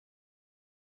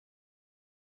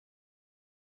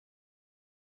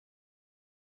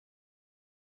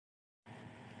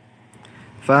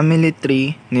Family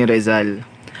Tree ni Rizal.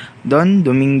 Don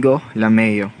Domingo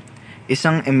Lameo.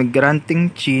 Isang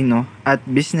emigranteng Chino at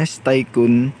business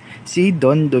tycoon si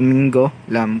Don Domingo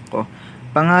Lamco.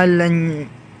 Pangalan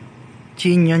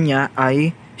Chino niya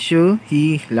ay Xu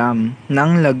He Lam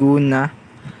ng Laguna,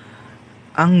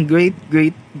 ang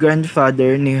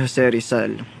great-great-grandfather ni Jose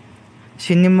Rizal.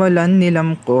 Sinimulan ni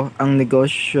Lamco ang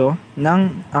negosyo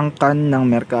ng angkan ng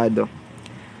merkado.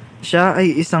 Siya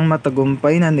ay isang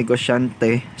matagumpay na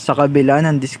negosyante sa kabila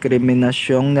ng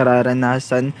diskriminasyong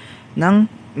nararanasan ng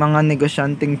mga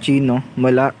negosyanteng Chino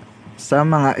mula sa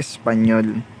mga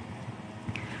Espanyol.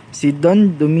 Si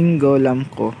Don Domingo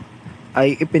Lamco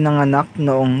ay ipinanganak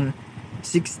noong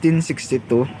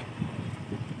 1662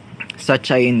 sa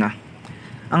China.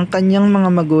 Ang kanyang mga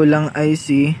magulang ay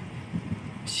si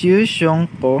Xu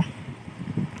Xiongko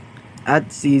at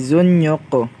si Zun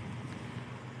Yoko.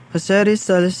 Jose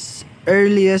Rizal's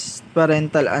earliest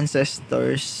parental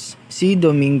ancestors, si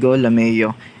Domingo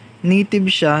Lameo. Native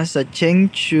siya sa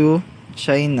Chengdu,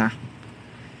 China.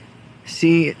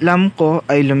 Si Lamco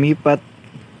ay lumipat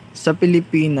sa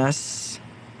Pilipinas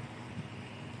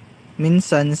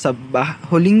minsan sa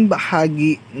huling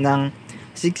bahagi ng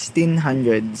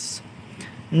 1600s.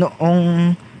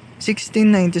 Noong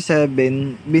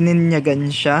 1697,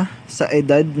 bininyagan siya sa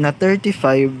edad na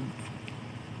 35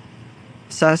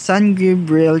 sa San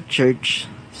Gabriel Church,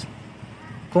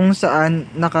 kung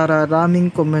saan nakararaming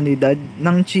komunidad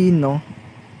ng Chino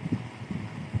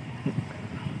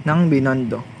ng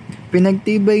Binondo.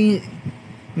 Pinagtibay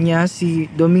niya si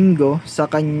Domingo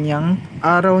sa kanyang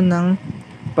araw ng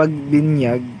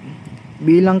pagbinyag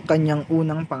bilang kanyang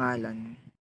unang pangalan.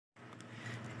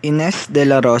 Ines de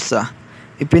la Rosa.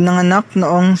 Ipinanganak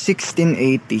noong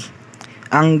 1680.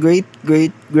 Ang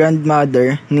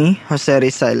great-great-grandmother ni Jose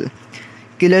Rizal.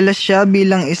 Kilala siya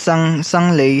bilang isang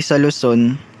sanglay sa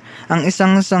Luzon. Ang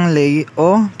isang sanglay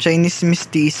o Chinese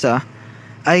mestiza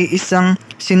ay isang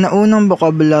sinaunang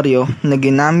bokabularyo na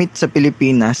ginamit sa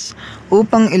Pilipinas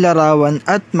upang ilarawan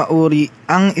at mauri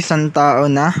ang isang tao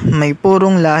na may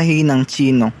purong lahi ng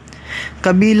Chino.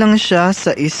 Kabilang siya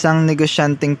sa isang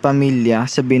negosyanteng pamilya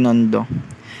sa Binondo.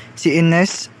 Si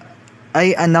Ines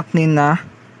ay anak nina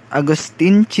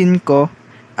Agustin Chinco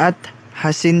at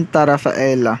Jacinta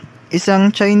Rafaela,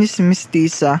 isang Chinese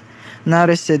mestiza na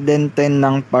residente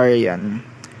ng Parian.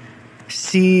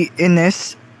 Si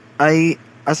Ines ay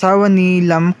asawa ni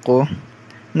Lamco.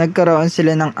 Nagkaroon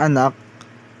sila ng anak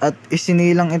at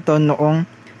isinilang ito noong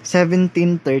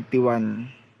 1731.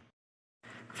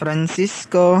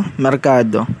 Francisco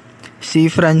Mercado. Si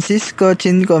Francisco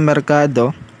Chinco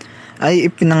Mercado ay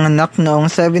ipinanganak noong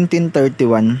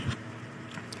 1731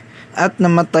 at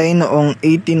namatay noong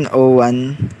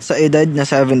 1801 sa edad na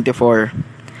 74.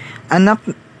 Anak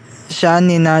siya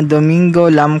ni na Domingo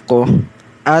Lamco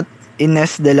at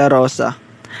Ines de la Rosa.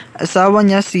 Asawa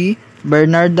niya si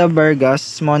Bernarda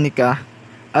Vargas Monica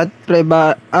at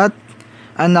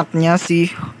anak niya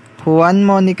si Juan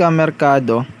Monica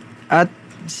Mercado at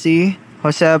si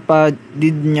Josepa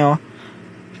Didnio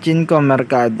Chinco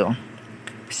Mercado.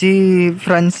 Si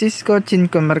Francisco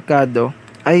Chinco Mercado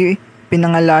ay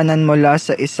pinangalanan mula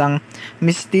sa isang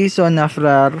mestizo na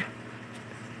frar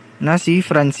na si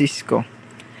Francisco.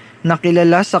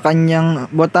 Nakilala sa kanyang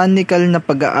botanical na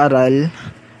pag-aaral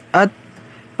at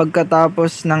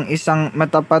pagkatapos ng isang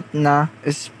matapat na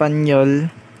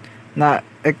Espanyol na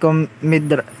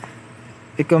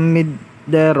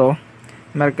Ecomidero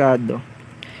Mercado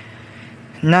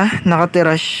na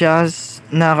nakatira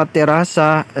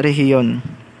sa rehiyon.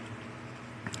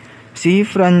 Si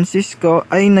Francisco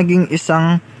ay naging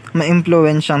isang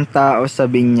maimpluwensyang tao sa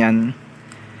Binyan.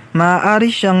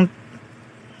 Maaari siyang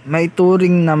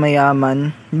maituring na mayaman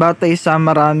batay sa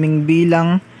maraming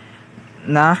bilang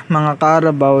na mga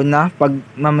karabaw na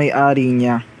pagmamay-ari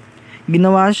niya.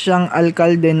 Ginawa siyang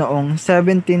alkalde noong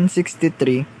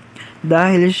 1763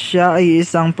 dahil siya ay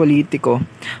isang politiko.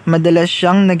 Madalas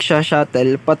siyang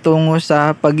nagsha-shuttle patungo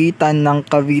sa pagitan ng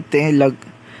Cavite,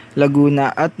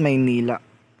 Laguna at Maynila.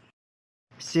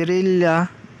 Cirilla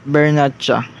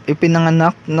Bernatcha.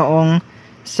 Ipinanganak noong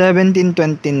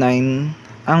 1729.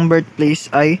 Ang birthplace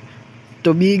ay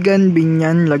Tubigan,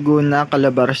 Binyan, Laguna,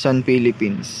 Calabarzon,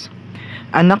 Philippines.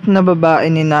 Anak na babae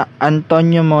ni na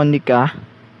Antonio Monica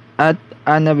at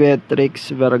Ana Beatrix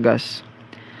Vargas.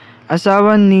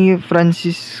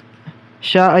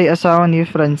 Siya ay asawa ni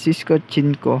Francisco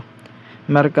Chinco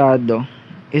Mercado,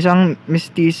 isang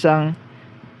mestisang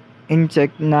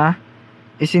insect na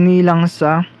isinilang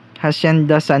sa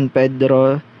Hacienda San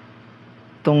Pedro,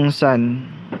 Tungsan.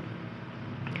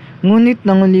 Ngunit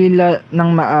nangulila ng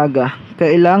maaga,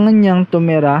 kailangan niyang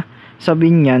tumira sa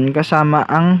Binyan kasama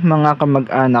ang mga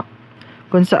kamag-anak,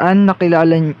 kung saan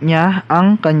nakilala niya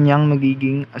ang kanyang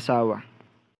magiging asawa.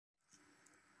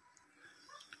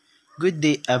 Good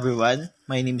day everyone,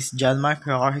 my name is John Mark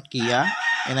Rocarquia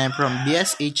and I'm from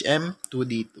BSHM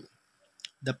 2D2.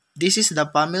 This is the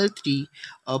family tree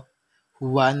of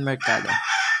Juan Mercado.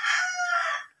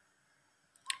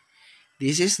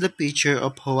 This is the picture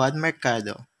of Juan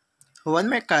Mercado. Juan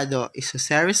Mercado is Jose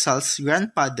Rizal's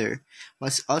grandfather,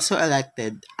 was also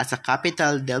elected as a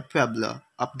capital del pueblo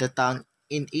of the town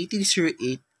in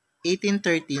 1808,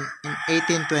 1813, and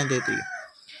 1823.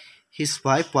 His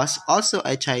wife was also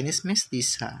a Chinese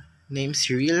mestiza named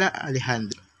Cirila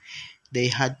Alejandro. They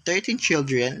had 13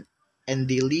 children and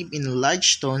they live in a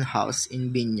large stone house in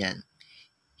Binyan.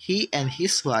 He and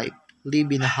his wife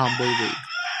live in a humble way.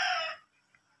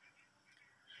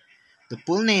 The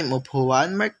full name of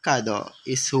Juan Mercado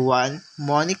is Juan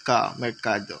Monica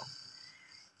Mercado.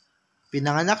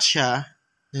 Pinanganak siya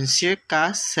noong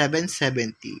circa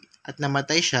 770 at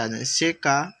namatay siya noong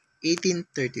circa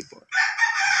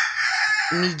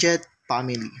 1834. Immediate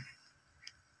family.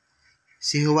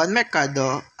 Si Juan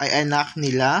Mercado ay anak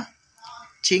nila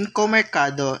Chinco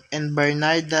Mercado and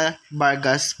Bernarda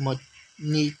Vargas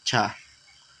Monicha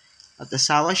at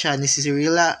asawa siya ni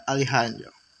Cirila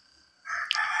Alejandro.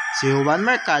 Si Juan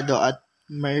Mercado at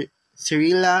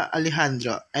Cirila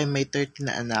Alejandro ay may 13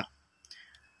 na anak.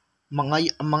 Ang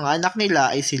mga anak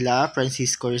nila ay sila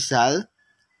Francisco Rizal,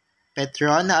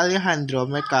 Petrona Alejandro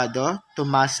Mercado,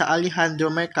 Tomasa Alejandro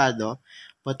Mercado,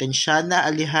 Potenciana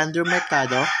Alejandro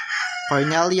Mercado,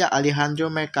 Cornelia Alejandro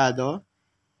Mercado,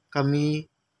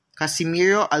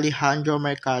 Casimiro Alejandro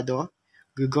Mercado,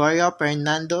 Gregorio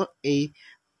Fernando A.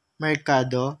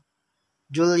 Mercado,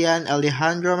 Julian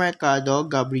Alejandro Mercado,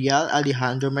 Gabriel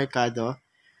Alejandro Mercado,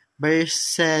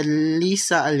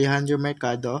 Bercelisa Alejandro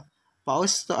Mercado,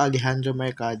 Fausto Alejandro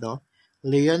Mercado,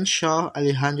 Leoncio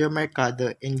Alejandro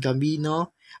Mercado, and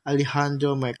Gambino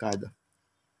Alejandro Mercado.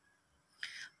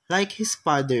 Like his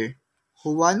father,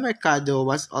 Juan Mercado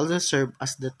was also served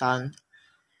as the town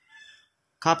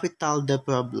capital del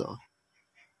pueblo,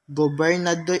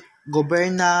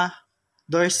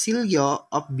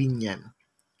 Gobernadorcillo of Binyan,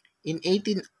 in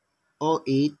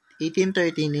 1808,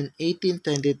 1813, and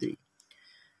 1823.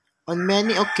 On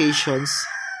many occasions,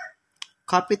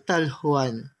 Capitan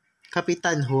Juan,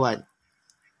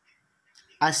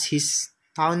 as his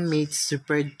townmates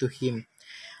referred to him,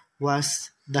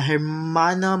 was the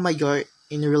Hermano Mayor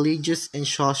in religious and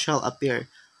social affairs.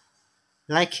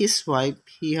 Like his wife,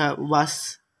 he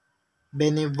was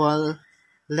benevolent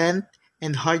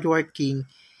and hardworking.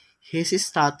 His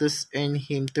status earned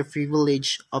him the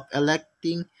privilege of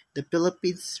electing the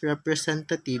Philippines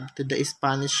representative to the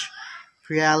Spanish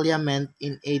Parliament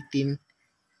in 1812.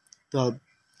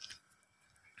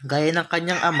 Gaya ng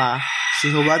kanyang ama,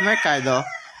 si Juan Mercado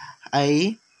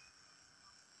ay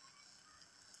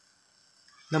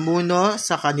namuno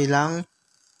sa kanilang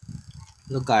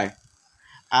lugar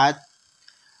at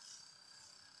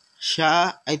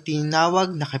siya ay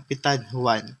tinawag na Kapitan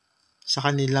Juan sa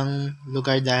kanilang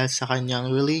lugar dahil sa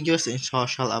kanyang religious and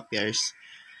social affairs.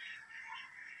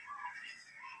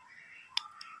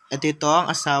 At ito ang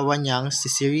asawa niyang si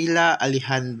Cirila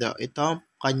Alejandro. Ito ang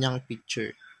kanyang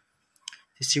picture.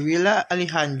 Si Cirila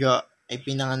Alejandro ay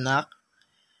pinanganak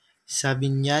sa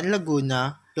Binyan,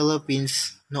 Laguna,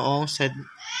 Philippines noong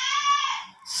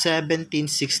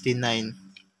 1769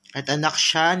 at anak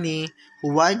siya ni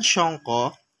Juan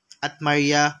Sionco at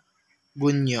Maria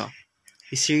Bunyo.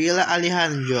 Si Cirila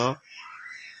Alejandro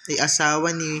ay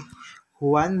asawa ni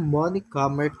Juan Monica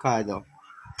Mercado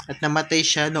at namatay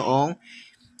siya noong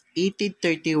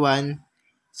 1831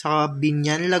 sa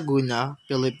Binyan, Laguna,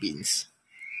 Philippines.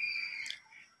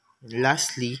 And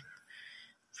lastly,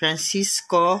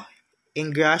 Francisco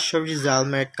Ingracio Rizal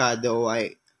Mercado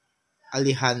y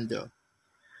Alejandro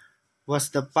was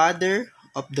the father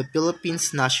of the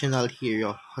Philippines national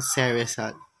hero, Jose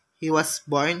Rizal. He was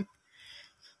born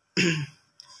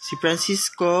si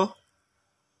Francisco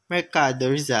Mercado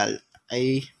Rizal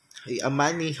ay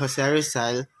ama ni Jose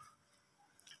Rizal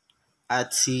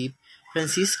at si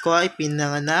Francisco ay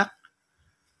pinanganak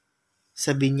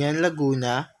sa Binyan,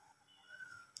 Laguna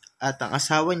at ang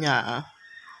asawa niya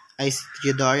ay si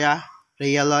Teodora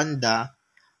Realonda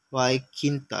y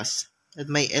Quintos at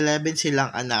may 11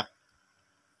 silang anak.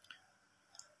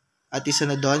 At isa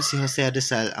na doon si Jose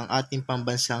Rizal, ang ating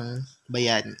pambansang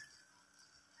bayani.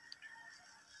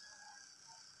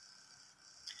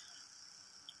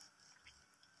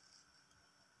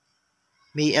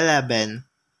 May 11,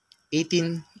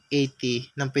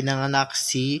 1880 nang pinanganak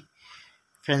si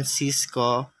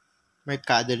Francisco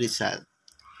Mercado Rizal.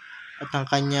 at ang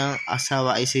kanyang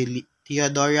asawa ay si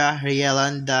Theodora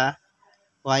Rielanda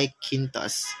Y.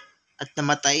 Quintos, at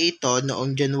namatay ito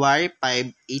noong January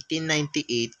 5,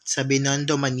 1898 sa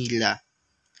Binondo, Manila,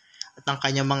 at ang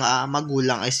kanyang mga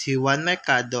magulang ay si Juan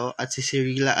Mercado at si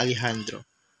Cirila Alejandro.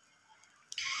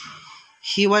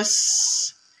 He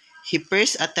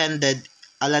first attended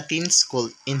a Latin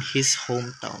school in his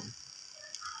hometown.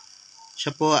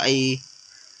 Siya po ay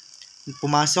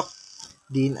pumasok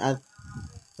din at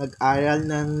nag-aral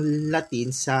ng Latin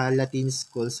sa Latin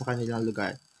school sa kanilang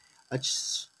lugar,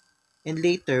 and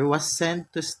later was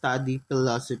sent to study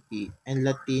philosophy and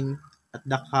Latin at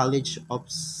the College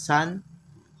of San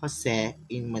Jose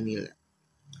in Manila.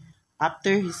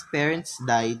 After his parents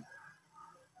died,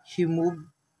 he moved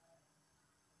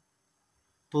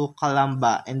to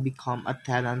Calamba and became a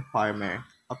tenant farmer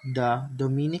of the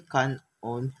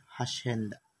Dominican-owned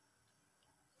hacienda.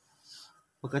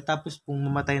 Pagkatapos pong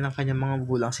mamatay ng kanyang mga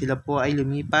magulang, sila po ay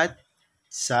lumipat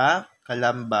sa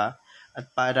Calamba at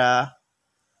para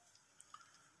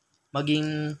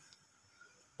maging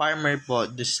farmer po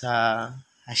do sa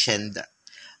hacienda.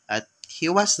 At he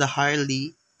was the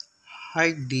hardy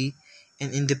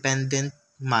and independent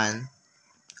man,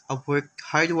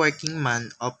 hardworking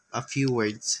man of a few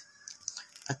words.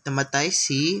 At namatay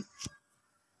si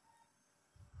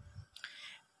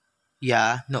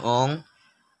noong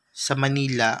sa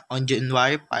Manila on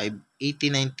January 5,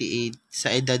 1898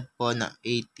 sa edad po ng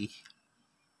 80.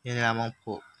 Yan lamang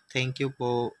po. Thank you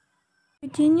po.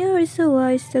 Eugenio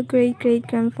Ursua is the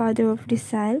great-great-grandfather of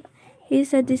Rizal. He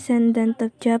is a descendant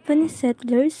of Japanese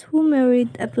settlers who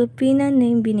married a Filipina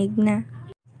named Benigna.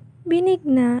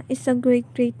 Benigna is a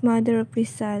great-great-mother of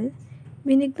Rizal.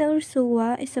 Benigna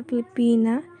Ursua is a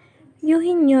Filipina.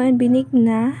 Eugenio and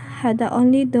Benigna had a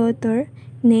only daughter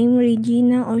named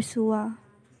Regina Ursua.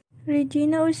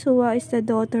 Regina Ursua is the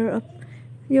daughter of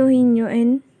Eugenio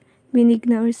and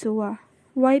Benigna Ursua,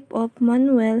 wife of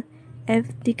Manuel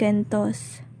F. de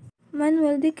Quintos.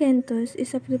 Manuel de Quintos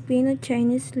is a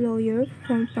Filipino-Chinese lawyer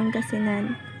from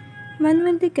Pangasinan.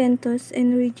 Manuel de Quintos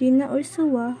and Regina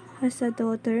Ursua has a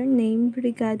daughter named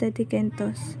Brigada de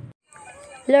Quintos.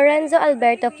 Lorenzo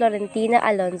Alberto Florentina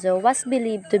Alonso was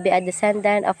believed to be a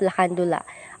descendant of Lacandula,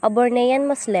 a Bornean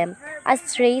Muslim,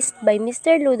 as traced by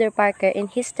Mr. Luther Parker in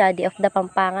his study of the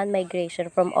Pampangan migration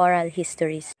from oral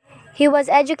histories. He was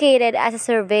educated as a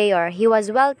surveyor. He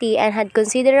was wealthy and had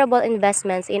considerable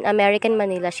investments in American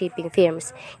Manila shipping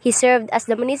firms. He served as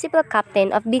the municipal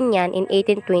captain of Binyan in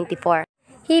 1824.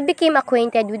 He became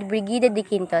acquainted with Brigida de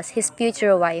Quintos, his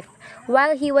future wife,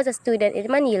 while he was a student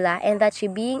in Manila, and that she,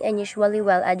 being unusually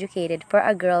well educated for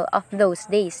a girl of those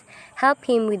days, helped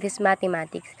him with his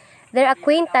mathematics. Their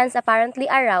acquaintance apparently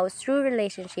aroused true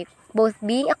relationship, both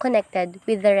being connected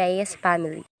with the Reyes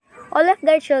family. All of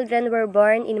their children were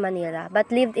born in Manila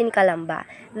but lived in Calamba.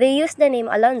 They used the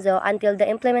name Alonzo until the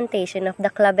implementation of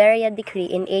the Claveria Decree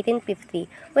in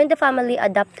 1850, when the family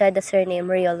adopted the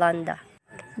surname Riolanda.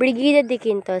 Brigida de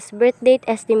Quintos, birth date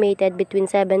estimated between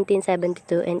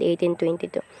 1772 and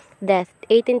 1822. Death,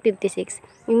 1856.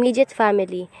 Immediate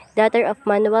family, daughter of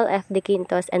Manuel F. de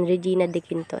Quintos and Regina de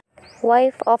Quintos.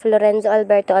 Wife of Lorenzo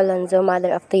Alberto Alonso,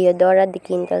 mother of Teodora de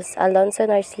Quintos, Alonso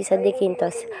Narcisa de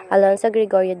Quintos, Alonso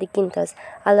Gregorio de Quintos,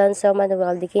 Alonso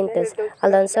Manuel de Quintos,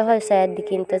 Alonso Jose de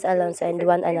Quintos Alonso, and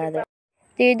one another.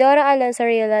 Teodora Alonso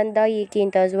Riolanda y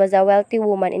Quintos was a wealthy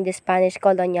woman in the Spanish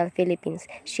colonial Philippines.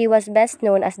 She was best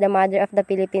known as the mother of the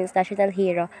Philippines national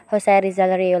hero, Jose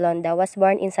Rizal Riolanda, was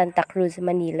born in Santa Cruz,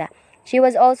 Manila. She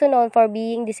was also known for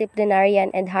being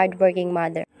disciplinarian and hard-working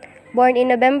mother. Born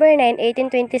in November 9,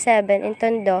 1827 in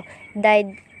Tondo,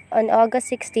 died on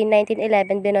August 16,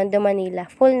 1911, Binondo, Manila.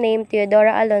 Full name,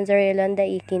 Teodora Alonso Riolanda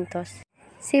y Quintos.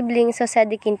 Siblings, Jose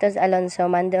de Quintos Alonso,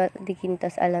 Manuel de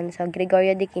Quintos Alonso,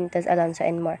 Gregorio de Quintos Alonso,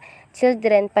 and more.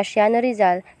 Children, Pasiano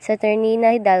Rizal,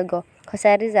 Saturnina Hidalgo,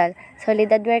 Jose Rizal,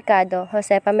 Soledad Mercado,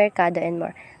 Josepa Mercado, and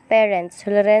more. Parents,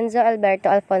 Lorenzo Alberto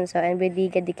Alfonso and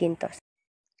Brediga de Quintos.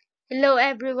 Hello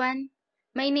everyone.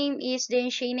 My name is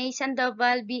Denshane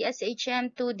Sandoval,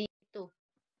 BSHM 2D2.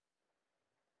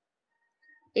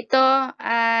 Ito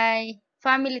ay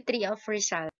Family Tree of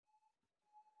Rizal.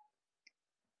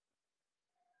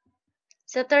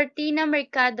 Sa Tortina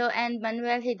Mercado and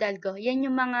Manuel Hidalgo, yan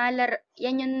yung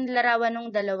larawan ng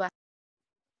dalawa.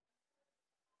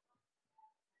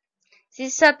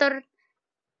 Sa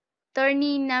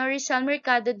Tornina Rizal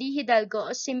Mercado di Hidalgo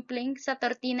o simpleng sa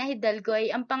Tortina Hidalgo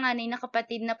ay ang panganay na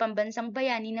kapatid na pambansang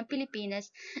bayani ng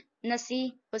Pilipinas na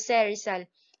si Jose Rizal.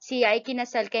 Siya ay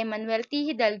kinasal kay Manuel T.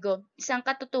 Hidalgo, isang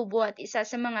katutubo at isa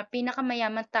sa mga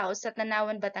pinakamayamang tao sa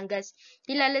Tanawan, Batangas.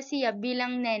 Kilala siya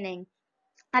bilang Neneng.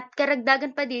 At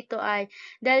karagdagan pa dito ay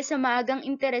dahil sa maagang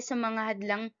interes sa mga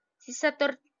hadlang, si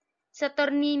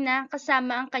Saturnina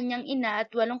kasama ang kanyang ina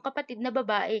at 8 kapatid na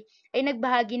babae ay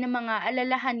nagbahagi ng mga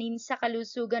alalahanin sa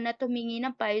kalusugan at humingi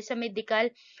ng payo sa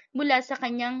medikal mula sa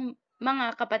kanyang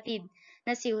mga kapatid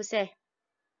na si Jose.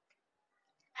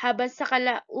 Habang sa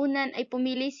kalaunan ay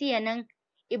pumili siya ng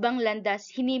ibang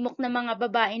landas, hinimok ng mga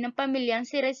babae ng pamilyang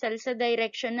si Rizal sa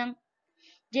direksyon ng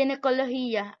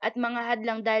ginekolohiya at mga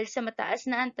hadlang dahil sa mataas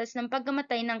na antas ng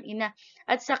pagkamatay ng ina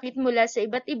at sakit mula sa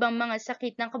iba't ibang mga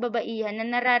sakit ng kababaihan na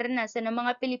nararanasan ng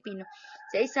mga Pilipino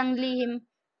sa isang lihim.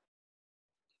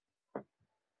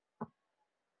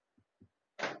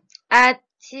 At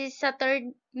si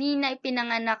Saturnina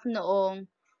ipinanganak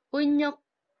noong Hunyo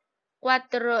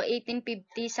 4,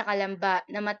 1850 sa Calamba,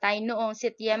 namatay noong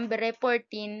Setyembre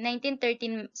 14,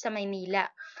 1913 sa Maynila.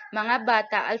 Mga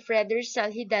bata: Alfredo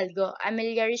Rizal Hidalgo,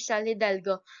 Amelia Rizal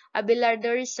Hidalgo,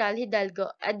 Abelardo Rizal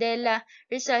Hidalgo, Adela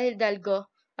Rizal Hidalgo,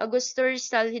 Augusto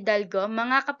Rizal Hidalgo.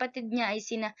 Mga kapatid niya ay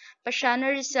sina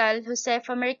Pasiano Rizal,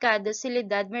 Josefa Mercado,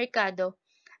 Soledad Mercado,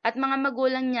 at mga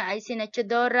magulang niya ay sina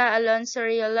Teodora Alonso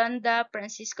Yolanda,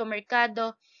 Francisco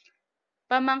Mercado,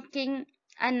 pamangking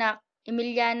anak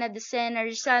Emiliana de Sena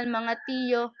Rizal, mga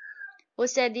tiyo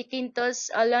Jose de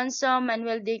Quintos Alonso,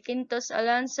 Manuel de Quintos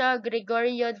Alonso,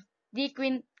 Gregorio de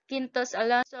Quintos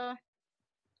Alonso.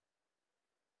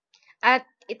 At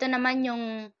ito naman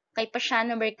yung kay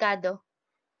Pasiano Mercado.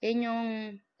 Yun yung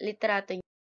litrato niya.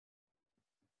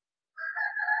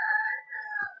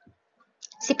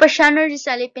 Si Pasiano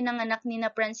Rizal ay pinanganak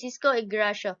nina Francisco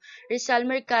Ignacio Rizal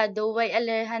Mercado y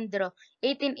Alejandro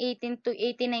 1818 to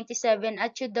 1897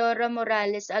 at Teodora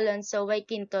Morales Alonso y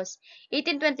Quintos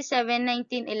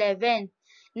 1827-1911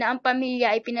 na ang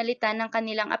pamilya ay pinalitan ng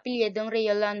kanilang apelyidong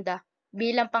Reyolanda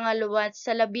bilang pangalawa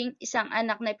sa 11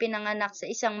 anak na pinanganak sa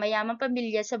isang mayamang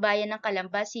pamilya sa bayan ng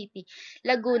Calamba City,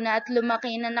 Laguna at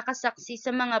lumaki na nakasaksi sa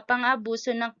mga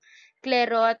pang-aabuso ng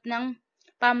klero at ng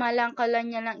pamahalaang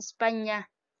kolonyal ng Espanya.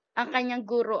 Ang kanyang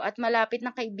guro at malapit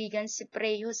na kaibigan si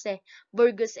Fray Jose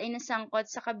Burgos ay nasangkot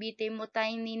sa Cavite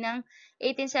Mutiny ng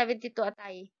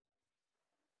 1872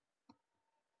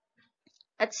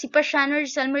 at si Pasiano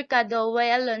Rizal Mercado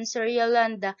y Alonso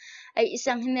Yolanda ay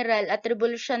isang general at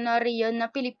revolusyonaryo na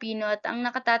Pilipino at ang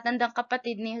nakatatandang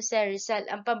kapatid ni Jose Rizal,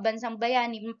 ang pambansang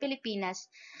bayani ng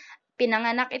Pilipinas.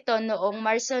 Pinanganak ito noong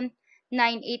Marso 9,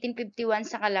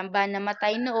 1851 sa Calamba,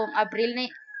 namatay noong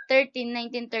Abril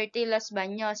 13, 1930 Los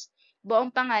Baños.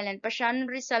 Buong pangalan: Pasiano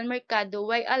Rizal Mercado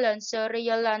y Alonso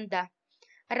Yolanda.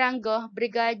 Rango: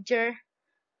 Brigadier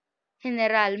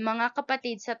General. Mga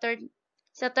kapatid: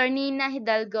 Saturnina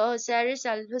Hidalgo, Jose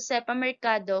Rizal, Josefa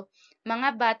Mercado.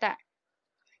 Mga bata: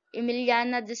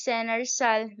 Emiliana de Sena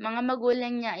Rizal. Mga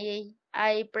magulang niya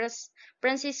ay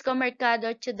Francisco Mercado,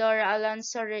 Teodora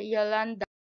Alonso Yolanda.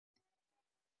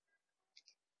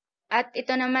 At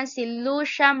ito naman si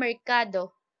Lucia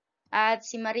Mercado at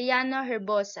si Mariano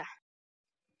Herbosa.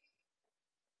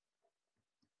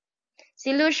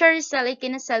 Si Lucia Rizal ay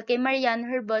kinasal kay Mariano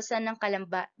Herbosa ng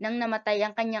Calamba nang namatay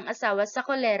ang kanyang asawa sa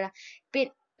kolera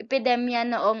epidemya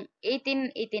noong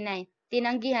 1889.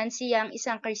 Tinanggihan siyang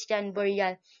isang Christian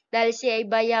burial dahil siya ay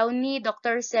bayaw ni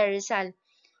Dr. Rizal.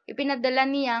 Ipinadala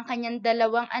niya ang kanyang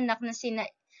 2 anak na sina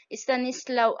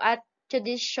Stanislao at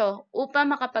Teodosio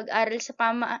upang makapag-aral sa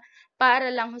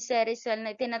paaralang Jose Rizal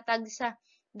na itinatag sa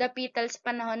dapital sa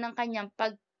panahon ng kanyang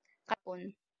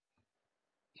pagkapon.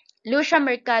 Lucia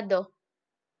Mercado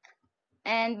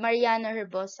and Mariano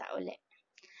Herbosa uli.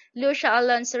 Lucia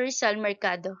Alonso Rizal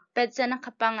Mercado, petsa ng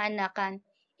kapanganakan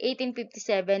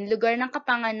 1857, lugar ng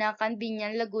kapanganakan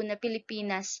Binyan, Laguna,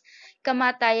 Pilipinas.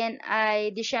 Kamatayan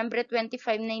ay Disyembre 25,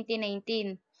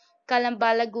 1919.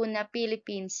 Calamba, Laguna,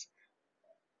 Philippines.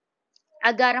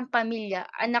 Agarang pamilya: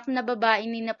 anak na babae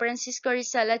ni na Francisco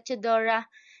Rizal at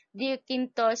Teodora de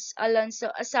Quintos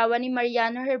Alonso, asawa ni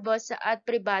Mariano Herbosa at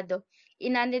Privado.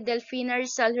 Ina ni Delfina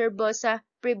Rizal Herbosa,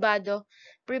 Privado.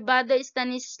 Privado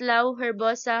Stanislao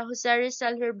Herbosa, Jose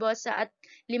Rizal Herbosa at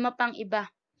 5 pang iba.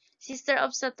 Sister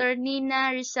of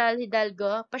Saturnina Rizal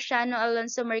Hidalgo, Pasiano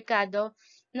Alonso Mercado,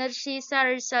 Narcisa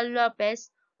Rizal Lopez,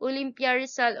 Olympia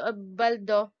Rizal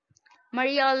Obaldo,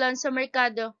 Maria Alonso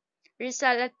Mercado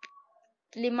Rizal at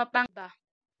 5 pang iba.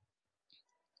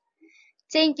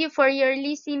 Thank you for your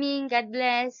listening. God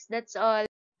bless. That's all.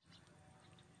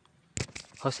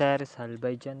 Jose Rizal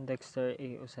by John Dexter A.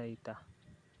 Usaita.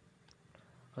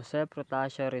 Jose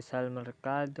Protasio Rizal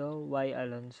Mercado y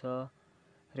Alonso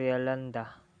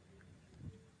Rialanda.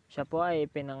 Siya po ay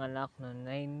ipinanganak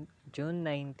noong June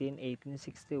 19,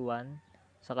 1861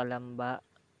 sa Calamba,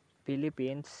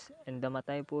 Philippines, and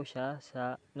namatay po siya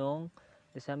noong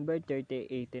December 30,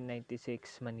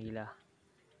 1896, Manila.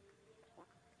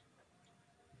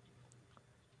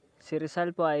 Si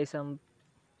Rizal po ay isang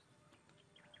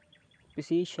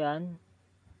physician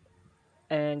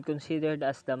and considered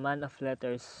as the man of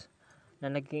letters na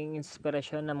naging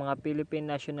inspirasyon ng mga Philippine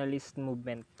nationalist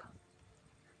movement.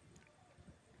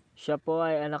 Siya po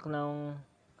ay anak ng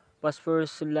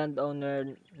first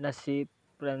landowner na si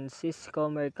Francisco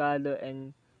Mercado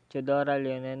and Teodora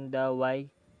Leonenda Y.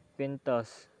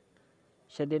 Pintos.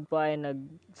 Siya din po ay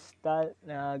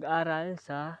nag-aral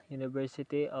sa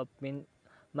University of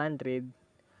Madrid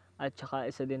at saka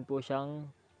isa din po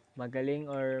siyang magaling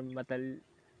or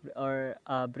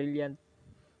brilliant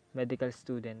medical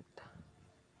student.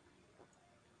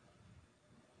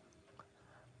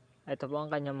 Ito po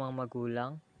ang kanyang mga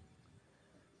magulang.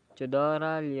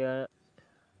 Teodora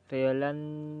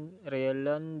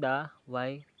Riolanda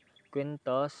Y.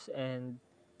 Quintos and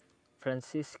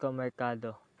Francisco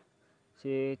Mercado.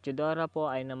 Si Teodora po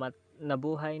ay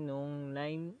nabuhay noong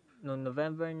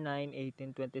November 9,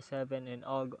 1827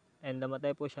 and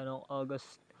namatay po siya noong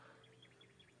August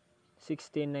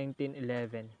 16,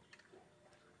 1911.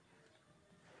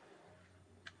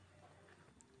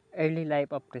 Early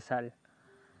life of Rizal.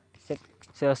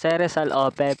 Si Jose Rizal o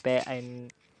Pepe ay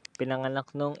pinanganak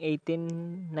noong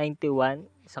 1891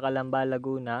 sa Calamba,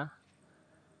 Laguna.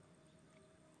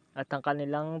 At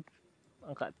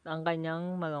ang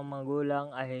kanyang mga magulang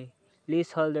ay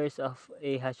leaseholders of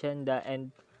a hacienda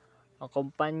and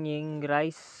accompanying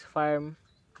rice farm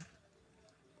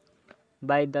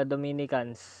by the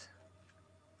Dominicans.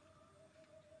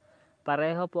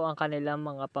 Pareho po ang kanilang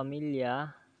mga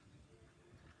pamilya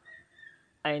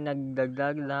ay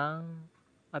nagdagdag ng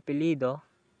apelyido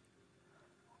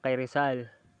kay Rizal.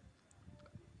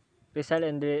 Rizal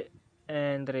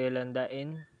and Riolanda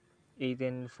in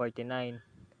 1849.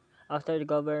 After the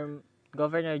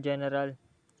Governor General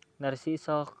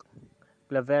Narciso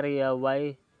Claveria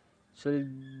Y.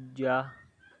 Sulja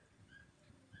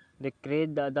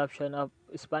decreed the adoption of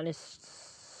Spanish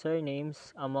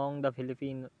surnames among the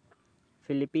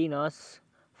Filipinos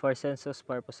for census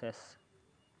purposes.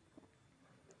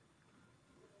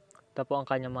 Ito po ang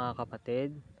kanyang mga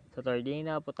kapatid.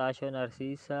 Saturnina, Potasio,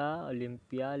 Narcisa,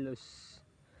 Olympia, Lucia,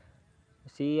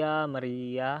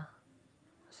 Maria,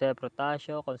 Jose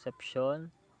Protasio,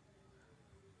 Concepcion,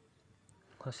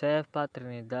 Josefa,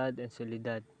 Trinidad, and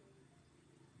Soledad.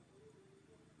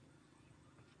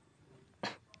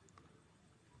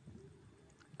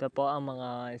 Ito po ang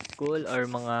mga school or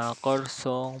mga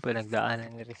kursong pinagdaanan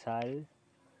ni Rizal.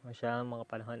 Siya mga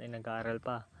panahon ay nag-aaral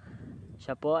pa.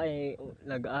 Siya po ay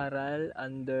nag-aral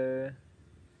under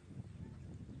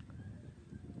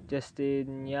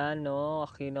Justiniano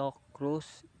Aquino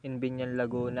Cruz in Binyan,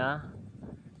 Laguna.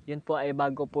 Yun po ay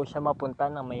bago po siya mapunta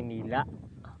ng Maynila.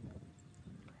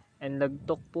 And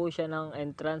nagtook po siya ng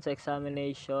entrance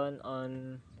examination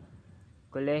on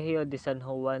Colegio de San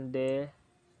Juan de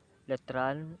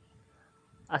Letran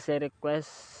as a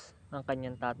request ng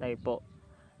kanyang tatay po.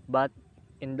 But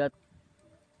in that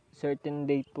certain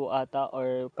date po ata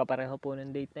or kapareho po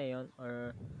ng date na yon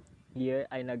or year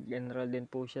ay nag-enroll din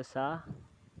po siya sa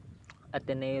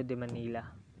Ateneo de Manila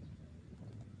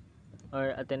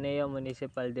or Ateneo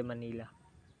Municipal de Manila.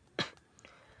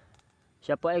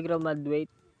 Siya po ay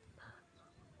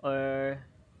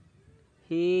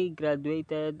he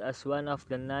graduated as one of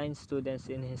the 9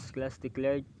 students in his class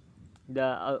declared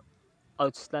the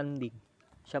outstanding.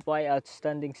 Siya po ay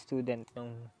outstanding student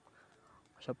nung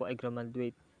siya po ay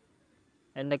graduate.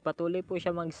 And nagpatuloy po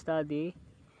siya mag-study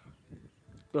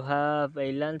to have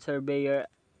a land surveyor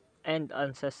and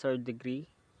ancestor degree.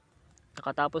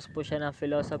 Nakatapos po siya ng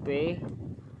philosophy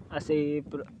as a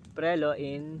prelo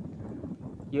in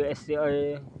UST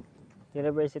or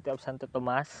University of Santo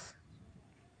Tomas.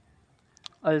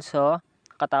 Also,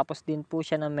 nakatapos din po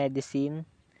siya ng medicine,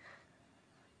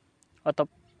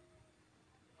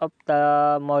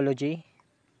 ophthalmology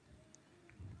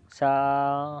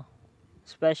sa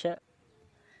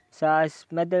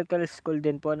medical school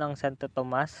din po ng Santo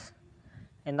Tomas.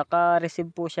 And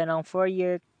naka-receive po siya ng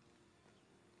 4-year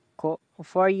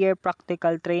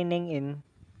practical training in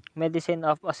medicine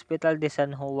of Hospital de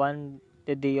San Juan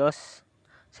de Dios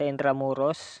sa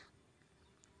Intramuros.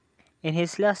 In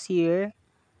his last year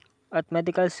at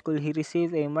medical school, he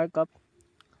received a markup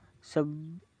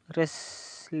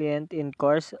sub-resilient in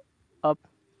course of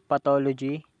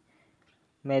pathology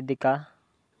medical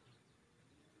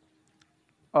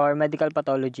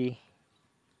pathology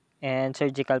and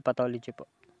surgical pathology po.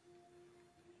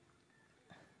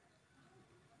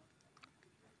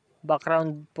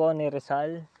 Background po ni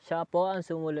Rizal, siya po ang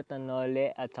sumulat ng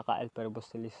Nole at saka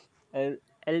Alperbostolis.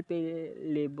 El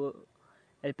Filibu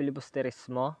El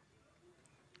Filibusterismo.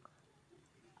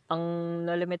 Ang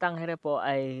nalimitangere po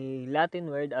ay Latin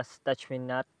word as touch me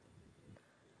not.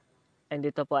 And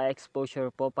ito po ay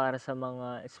exposure po para sa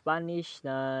mga Spanish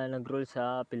na nag-rule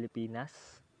sa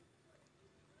Pilipinas.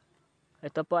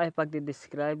 Ito po ay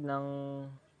pagdidescribe ng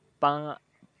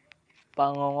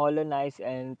pangongolonize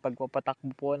and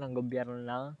pagpapatakbo po ng gobyerno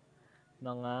ng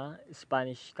mga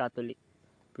Spanish Catholic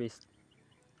priest.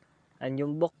 And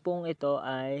yung book pong ito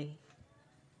ay,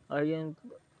 or yung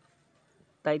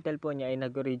title po niya ay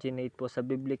nag-originate po sa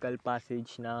biblical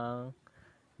passage ng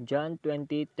John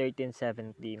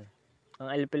 20:13-17. Ang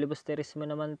El Filibusterismo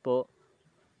naman po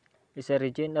is a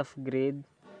region of greed.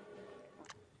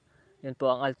 Yun po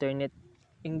ang alternate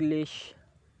English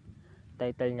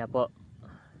title niya po.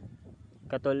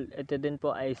 Ito din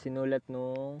po ay sinulat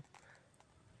nung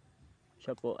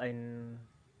siya po ay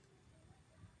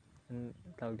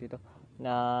tawag dito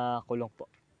na kulong po.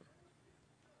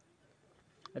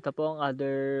 Ito po ang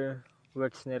other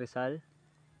works ni Rizal.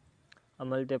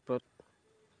 Amal de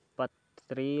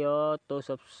Patrio,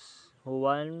 Tos of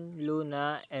Juan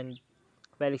Luna, and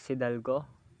Felix Hidalgo.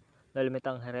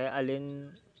 Nalimitang here,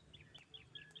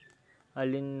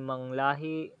 alin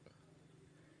manglahi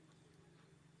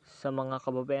sa mga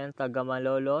kababayan taga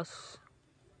Malolos.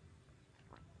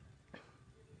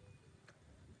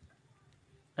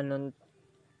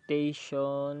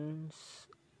 Annotations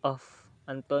of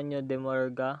Antonio de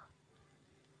Morga,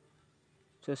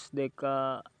 sus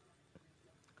deca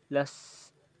las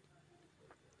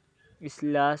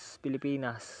Islas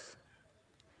Pilipinas,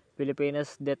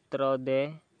 Pilipinas dentro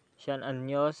de 100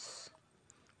 años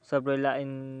sobre la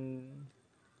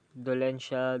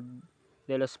indolencia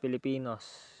de los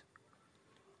Filipinos.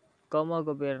 Como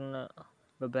gobernan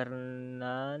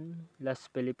las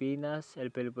Pilipinas el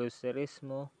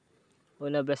filibusterismo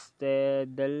una vez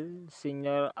del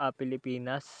Señor a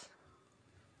Pilipinas.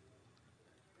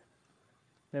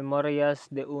 Memorias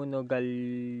de Uno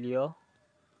Gallo,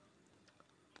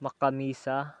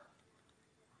 Makamisa,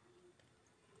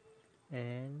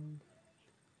 and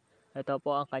ito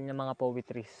po ang kanyang mga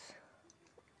poetries.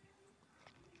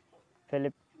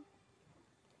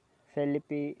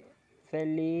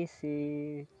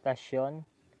 Felicitación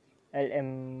el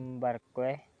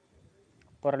embarque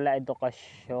por la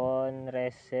educación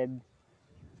receb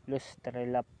lustre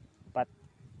la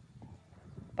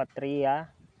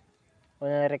patria,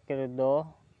 un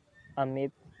recuerdo a mi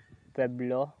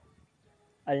pueblo,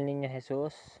 al Niño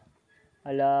Jesús,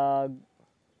 a la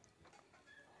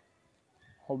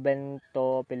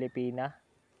Juventud Pilipina.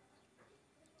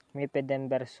 Mi pedem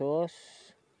versos,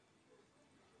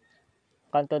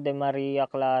 Canto de María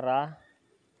Clara,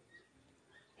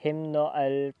 Himno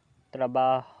al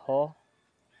Trabajo,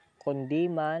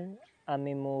 Kundiman a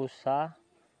mi musa,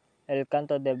 El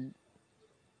Canto de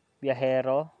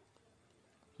Viajero,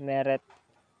 me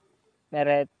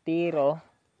retiro,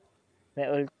 me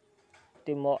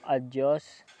último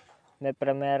adios, me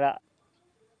primera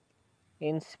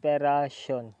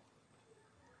inspiración.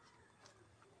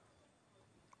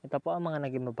 Ito po ang mga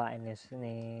naging babae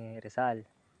ni Rizal.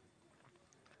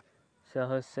 Sa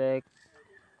Jose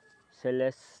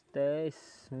Celeste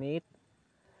Smith,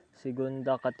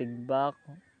 Segunda Katigbak,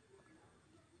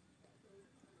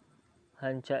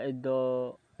 Hancha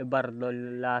Ebardo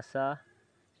Lasa,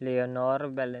 Leonor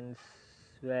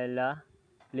Valenzuela,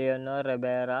 Leonor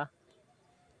Rivera,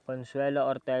 Consuelo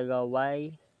Ortega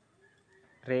Y,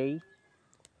 Rey,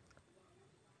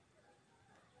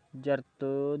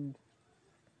 Gertrude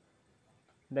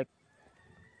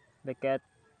Beckett,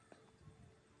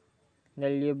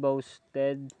 Nelly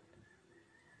Bousted,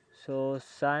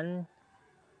 Susan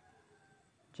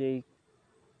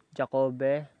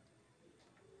Jacobe,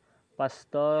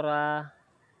 Pastora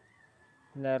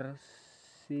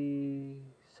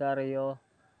Narcisario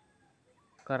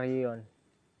Carrion.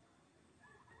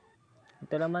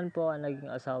 Ito naman po ang naging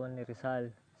asawa ni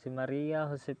Rizal, si Maria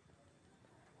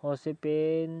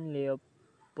Josepine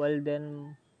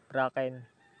Leopolden Bracken,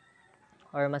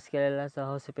 or mas kilala sa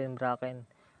Josephine Bracken.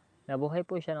 Nabuhay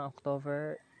po siya ng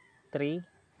October 3,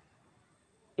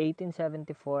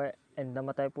 1874, and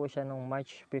namatay po siya noong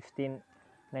March 15,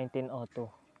 1902.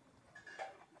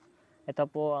 Ito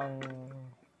po ang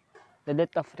the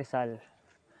death of Rizal.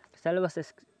 Rizal was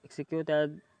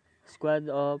executed squad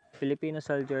of Filipino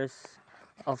soldiers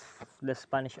of the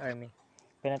Spanish Army.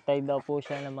 Pinatay daw po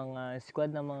siya ng mga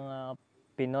squad ng mga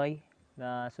Pinoy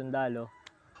na sundalo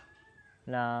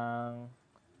ng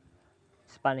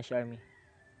Spanish Army.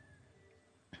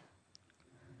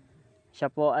 Siya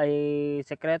po ay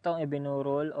sekretong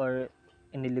ibinurol or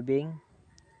inilibing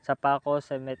sa Paco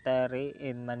Cemetery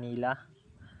in Manila.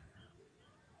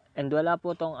 And wala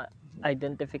po tong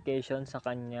identification sa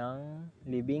kanyang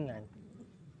libingan.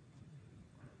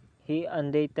 He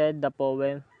undated the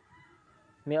poem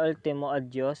Mi Ultimo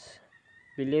Adios,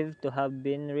 believed to have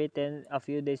been written a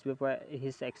few days before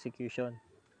his execution,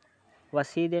 was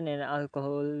hidden in an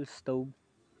alcohol stove,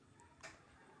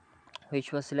 which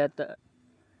was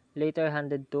later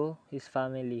handed to his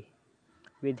family,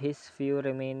 with his few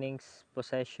remaining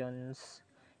possessions,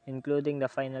 including the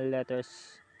final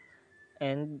letters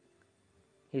and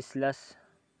his last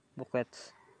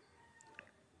bouquets.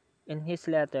 In his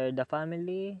letter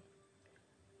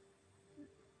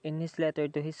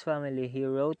to his family, he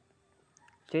wrote,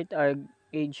 "Treat our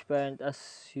aged parents as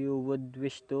you would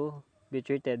wish to be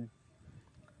treated.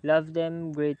 Love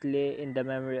them greatly in the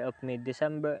memory of me."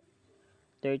 December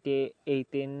 30,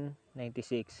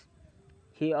 1896.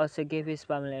 He also gave his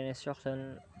family an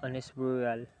instruction on his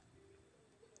burial.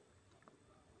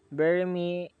 "Bury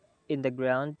me in the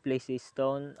ground, place a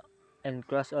stone and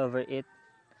cross over it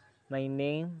my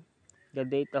name, the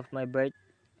date of my birth,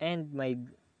 and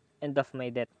of my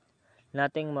death.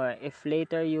 Nothing more. If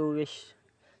later you wish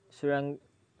to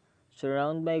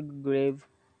surround my grave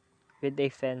with a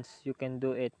fence, you can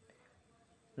do it.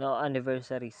 No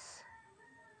anniversaries."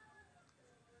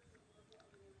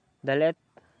 The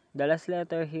last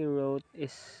letter he wrote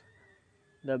is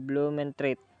the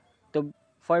Blumentritt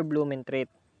for Blumentritt.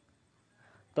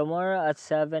 "Tomorrow at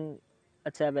seven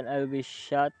I'll be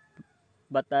shot,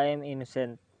 but I am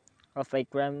innocent of a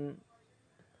crime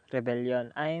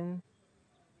rebellion. I'm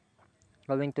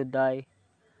going to die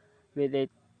with a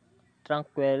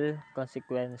tranquil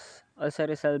consequence." Also,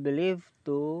 Rizal believed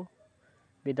to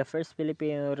be the first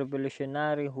Filipino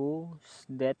revolutionary whose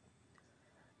death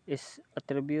is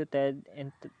attributed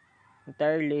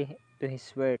entirely to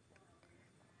his work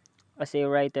as a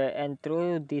writer and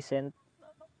true dissent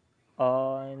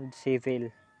on civil.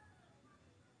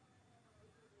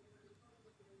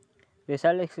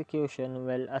 Rizal execution,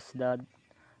 well as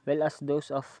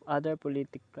those of other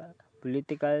political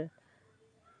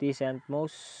dissent,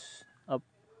 most of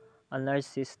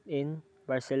anarchists in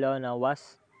Barcelona,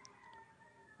 was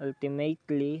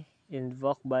ultimately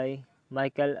invoked by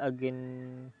Michael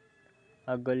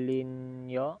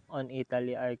Agolino, on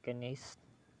Italy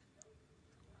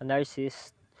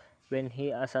anarchist, when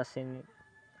he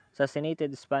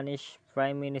assassinated Spanish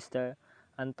Prime Minister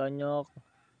Antonio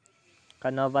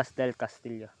Canovas del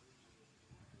Castillo.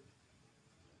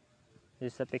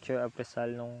 This is a picture of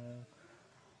Rizal nung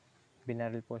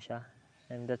binaril po siya.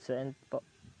 And that's the end po.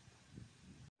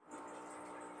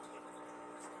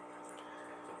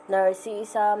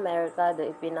 Narcisa Mercado,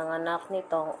 ipinanganak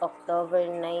nitong October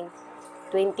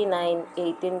 29,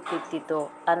 1852.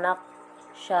 Anak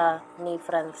siya ni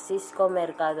Francisco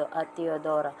Mercado at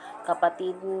Teodora,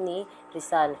 kapatid ni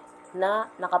Rizal, na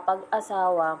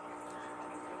nakapag-asawa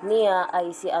niya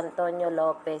ay si Antonio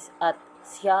Lopez at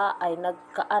siya ay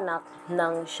nagkaanak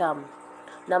ng 9.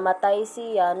 Namatay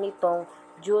siya nitong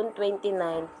June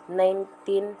 29,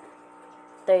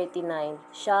 1939.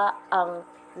 Siya ang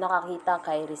nakakita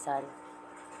kay Rizal.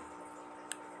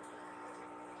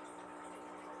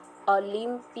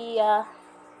 Olympia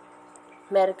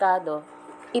Mercado,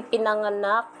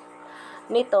 ipinanganak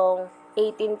nitong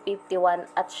 1851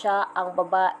 at siya ang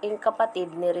babaeng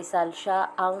kapatid ni Rizal. Siya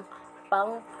ang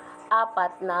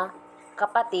pang-apat na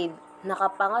kapatid na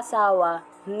kapangasawa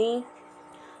ni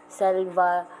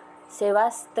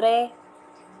Silvestre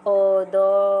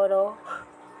Odoro.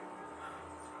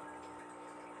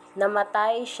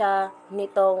 Namatay siya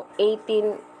nitong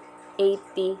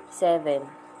 1887.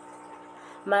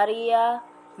 Maria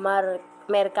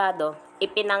Mercado,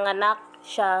 ipinanganak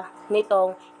siya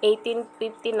nitong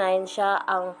 1859. Siya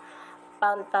ang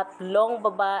pantatlong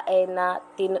babae na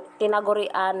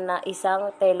tinagurian na isang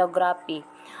telegraphy.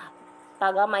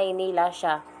 Taga Maynila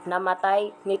siya. Namatay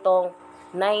nitong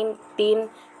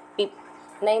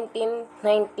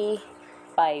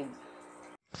 1995.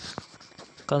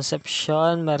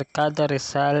 Concepcion Mercado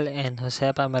Rizal and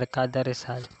Josefa Mercado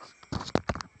Rizal.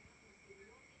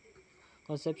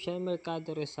 Concepcion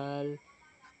Mercado Rizal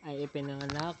ay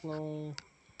ipinanganak noong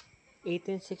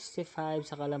 1865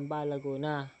 sa Calamba,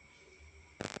 Laguna,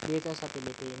 dito sa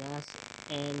Pilipinas,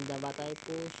 and namatay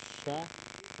po siya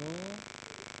noong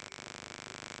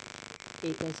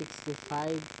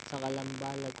 1865 sa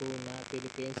Calamba, Laguna,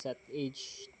 Philippines at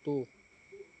age 2.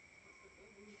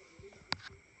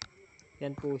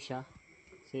 Yan po siya,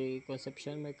 si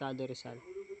Concepcion Mercado Rizal.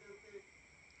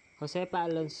 Josefa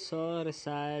Alonso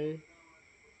Rizal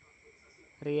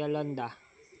Rialonda.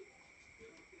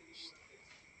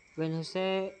 When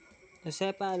Jose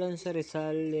Josefa Alonso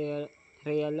Rizal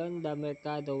Realonda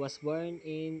Mercado was born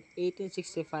in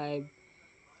 1865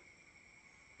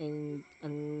 and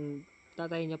ang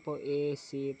tatay niya po is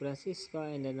si Francisco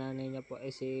and the nanay niya po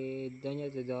is si Doña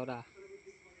Teodora.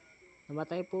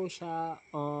 Namatay po siya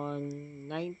on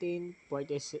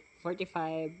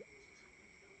 1945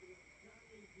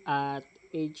 at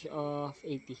age of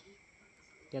 80.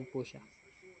 Yan po siya.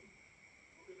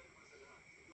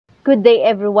 Good day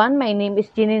everyone, my name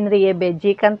is Jeanine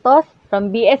Riebeji Cantos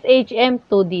from BSHM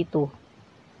 2D2.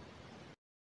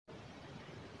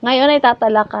 Ngayon ay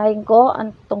tatalakayin ko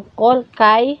ang tungkol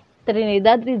kay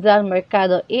Trinidad Rizal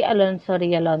Mercado E. Alonso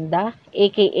Rialonda,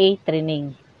 aka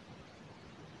Trining.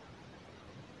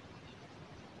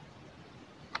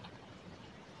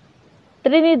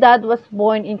 Trinidad was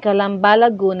born in Calamba,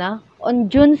 Laguna on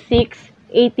June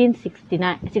 6,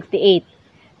 1868.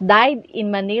 Died in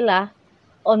Manila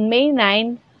on May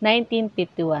 9,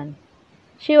 1951.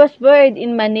 She was buried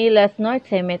in Manila's North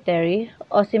Cemetery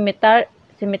o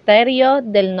Cementerio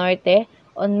del Norte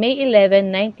on May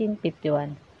 11,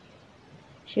 1951.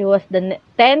 She was the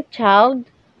 10th child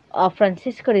of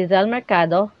Francisco Rizal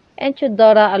Mercado and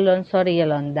Teodora Alonso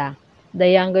Rialonda, the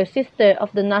younger sister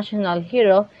of the national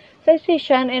hero,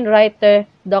 physician and writer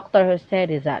Dr. Jose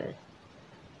Rizal.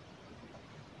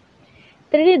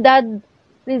 Trinidad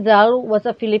Rizal was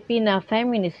a Filipina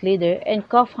feminist leader and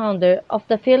co-founder of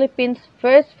the Philippines'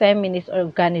 first feminist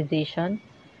organization,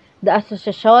 the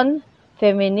Asociación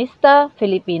Feminista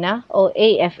Filipina o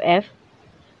AFF,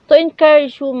 to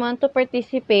encourage women to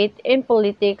participate in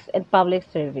politics and public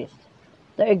service.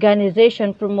 The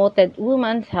organization promoted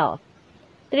women's health.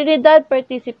 Trinidad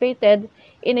participated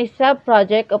in a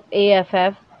sub-project of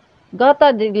AFF,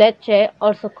 Gota de Leche,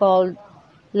 also called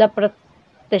La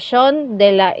Protección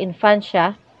de la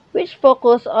Infancia, which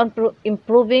focused on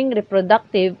improving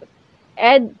reproductive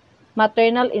and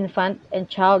maternal infant and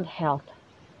child health.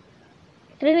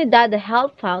 Trinidad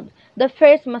helped found the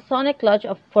first Masonic lodge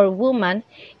for women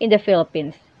in the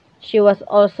Philippines. She was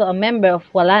also a member of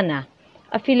Walana,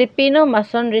 a Filipino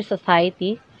Masonry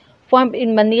society formed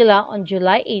in Manila on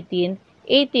July 18,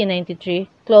 1893,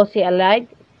 closely allied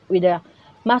with the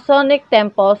Masonic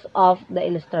temples of the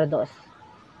Ilustrados.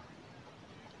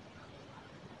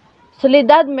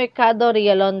 Soledad Mercado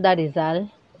Rialonda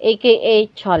Rizal, aka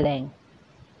Choleng.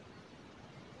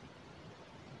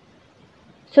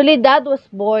 Soledad was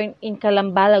born in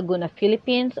Calamba, Laguna,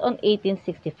 Philippines on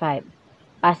 1865.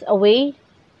 Passed away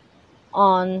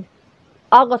on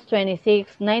August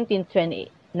 26,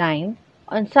 1929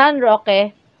 on San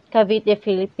Roque, Cavite,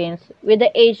 Philippines with the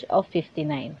age of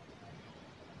 59.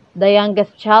 The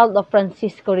youngest child of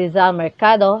Francisco Rizal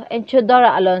Mercado and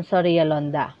Teodora Alonso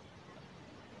Rialonda.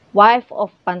 Wife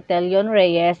of Pantaleon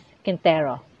Reyes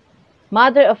Quintero.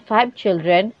 Mother of 5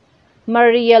 children,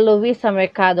 Maria Luisa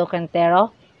Mercado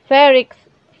Quintero, Felix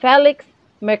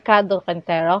Mercado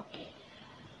Quintero,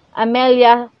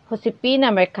 Amelia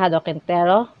Josepina Mercado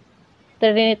Quintero,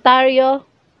 Trinitario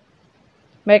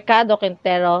Mercado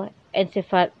Quintero, and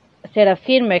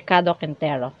Serafin Mercado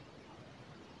Quintero.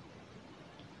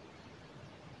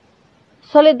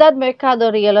 Soledad Mercado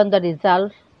Rialonda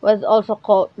Rizal was also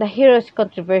called the hero's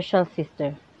controversial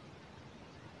sister.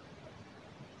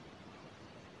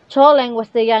 Choleng was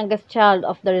the youngest child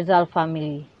of the Rizal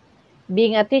family.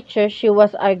 Being a teacher, she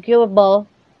was arguably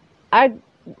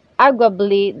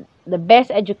the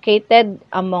best educated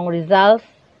among Rizal's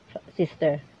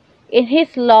sisters. In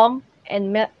his long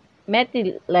and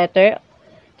meaty letter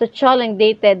to Choleng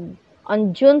dated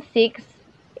on June 6,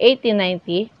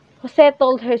 1890, Jose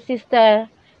told her sister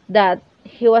that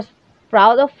he was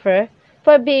proud of her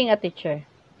for being a teacher.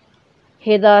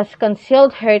 He thus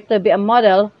concealed her to be a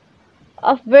model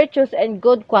of virtues and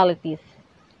good qualities.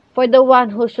 For the one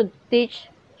who should teach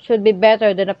should be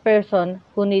better than a person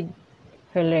who needs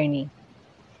her learning.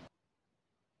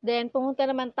 Then, pumunta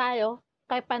naman tayo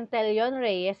kay Pantaleon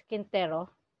Reyes Quintero,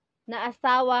 na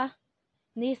asawa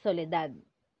ni Soledad.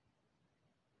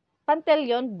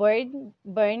 Pantaleon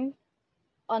born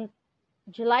on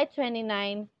July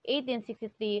 29,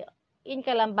 1863 in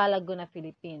Calamba, Laguna,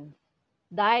 Philippines.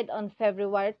 Died on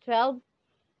February 12,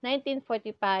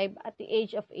 1945 at the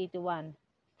age of 81.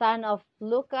 Son of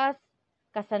Lucas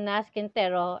Casanas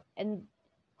Quintero and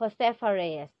Josefa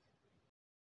Reyes.